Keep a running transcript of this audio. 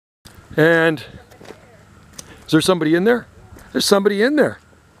And is there somebody in there? There's somebody in there,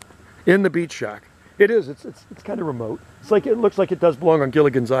 in the beach shack. It is. It's kind of remote. It's like it looks like it does belong on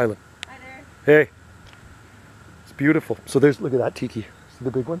Gilligan's Island. Hi there. Hey, it's beautiful. So look at that tiki. See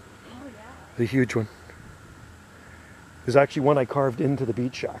the big one? Oh yeah. The huge one. There's actually one I carved into the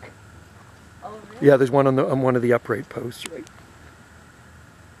beach shack. Oh really? Yeah, there's one on one of the upright posts, right?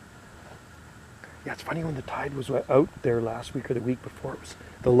 Yeah, it's funny when the tide was out there last week or the week before. It was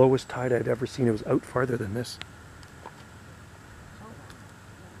the lowest tide I'd ever seen. It was out farther than this.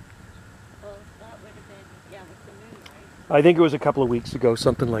 Well, that would have been, yeah, with the moon, right? I think it was a couple of weeks ago,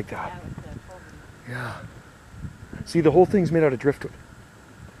 something like that. Yeah, with the full moon. Yeah. See, the whole thing's made out of driftwood.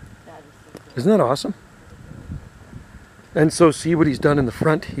 That is so cool. Isn't that awesome? And so see what he's done in the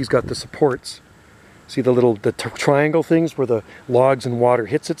front. He's got the supports. See the triangle things where the logs and water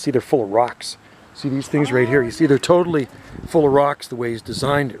hits it? See, they're full of rocks. See these things right here? You see they're totally full of rocks the way he's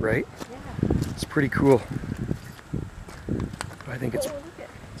designed it, right? Yeah. It's pretty cool. I think it's... Oh,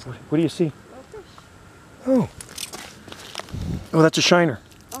 look at What do you see? little fish. Oh. Oh, that's a shiner.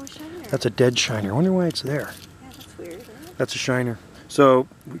 Oh, shiner. That's a dead shiner. I wonder why it's there. Yeah, that's weird, isn't it? That's a shiner. So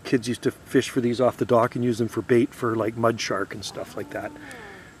kids used to fish for these off the dock and use them for bait for like mud shark and stuff like that.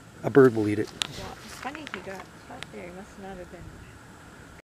 A bird will eat it. Yeah, it's funny he got caught there. He must not have been